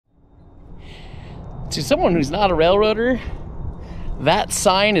to someone who's not a railroader, that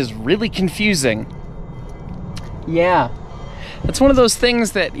sign is really confusing. Yeah. It's one of those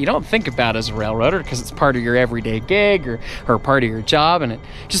things that you don't think about as a railroader because it's part of your everyday gig or part of your job, and it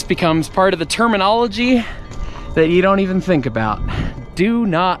just becomes part of the terminology that you don't even think about. Do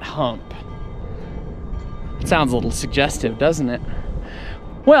not hump. It sounds a little suggestive, doesn't it?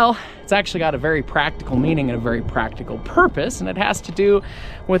 Well, it's actually got a very practical meaning and a very practical purpose, and it has to do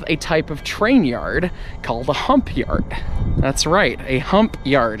with a type of train yard called a hump yard. That's right, a hump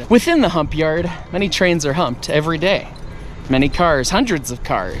yard. Within the hump yard, many trains are humped every day. Many cars, hundreds of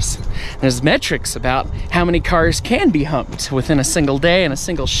cars. There's metrics about how many cars can be humped within a single day and a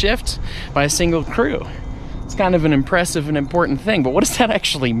single shift by a single crew. It's kind of an impressive and important thing, but what does that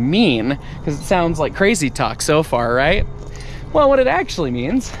actually mean? Because it sounds like crazy talk so far, right? Well, what it actually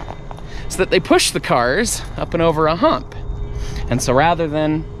means is that they push the cars up and over a hump. And so rather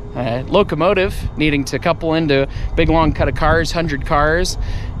than a locomotive needing to couple into a big long cut of cars, 100 cars,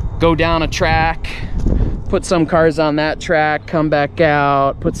 go down a track, put some cars on that track, come back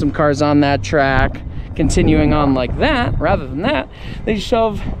out, put some cars on that track, continuing on like that. Rather than that, they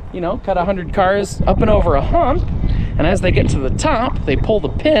shove, cut 100 cars up and over a hump, and as they get to the top, they pull the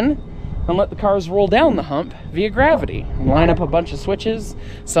pin and let the cars roll down the hump via gravity. Line up a bunch of switches,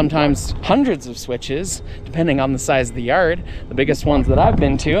 sometimes hundreds of switches, depending on the size of the yard. The biggest ones that I've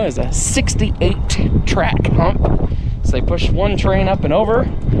been to is a 68 track hump. So they push one train up and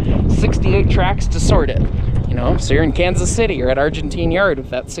over, 68 tracks to sort it. So you're in Kansas City or at Argentine Yard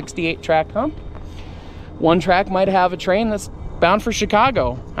with that 68 track hump. One track might have a train that's bound for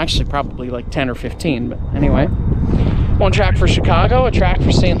Chicago. Actually, probably like 10 or 15, but anyway. One track for Chicago, a track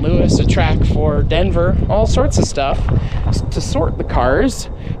for St. Louis, a track for Denver, all sorts of stuff to sort the cars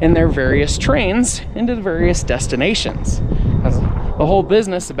in their various trains into the various destinations. The whole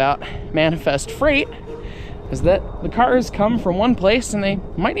business about manifest freight is that the cars come from one place and they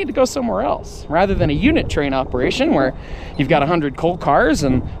might need to go somewhere else, rather than a unit train operation where you've got 100 coal cars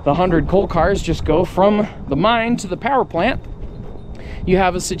and the 100 coal cars just go from the mine to the power plant. You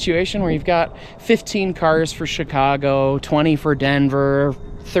have a situation where you've got 15 cars for Chicago, 20 for Denver,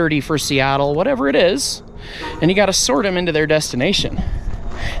 30 for Seattle, whatever it is, and you got to sort them into their destination.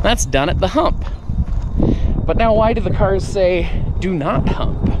 And that's done at the hump. But now why do the cars say do not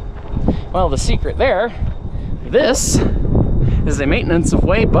hump? Well, the secret there, this is a maintenance of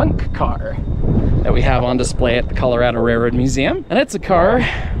way bunk car that we have on display at the Colorado Railroad Museum. And it's a car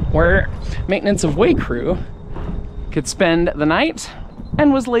where maintenance of way crew could spend the night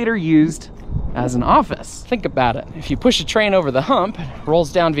and was later used as an office. Think about it. If you push a train over the hump, it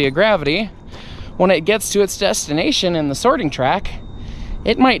rolls down via gravity. When it gets to its destination in the sorting track,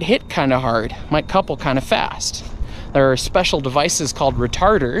 it might hit kind of hard, might couple kind of fast. There are special devices called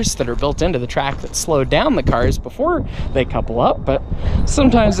retarders that are built into the track that slow down the cars before they couple up, but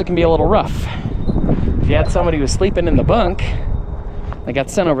sometimes it can be a little rough. If you had somebody who was sleeping in the bunk, they got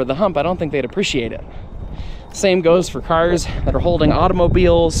sent over the hump, I don't think they'd appreciate it. Same goes for cars that are holding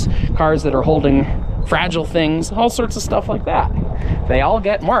automobiles, cars that are holding fragile things, all sorts of stuff like that. They all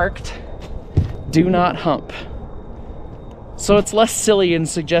get marked, do not hump. So it's less silly and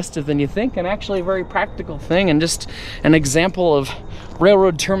suggestive than you think, and actually a very practical thing, and just an example of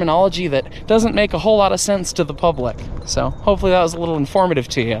railroad terminology that doesn't make a whole lot of sense to the public. So hopefully that was a little informative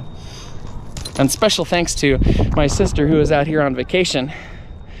to you. And special thanks to my sister who is out here on vacation.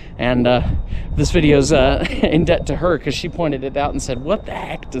 And this video's in debt to her because she pointed it out and said, "What the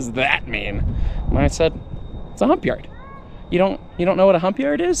heck does that mean?" And I said, "It's a hump yard." You don't know what a hump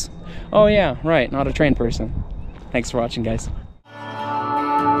yard is? Oh yeah, right, not a train person. Thanks for watching, guys.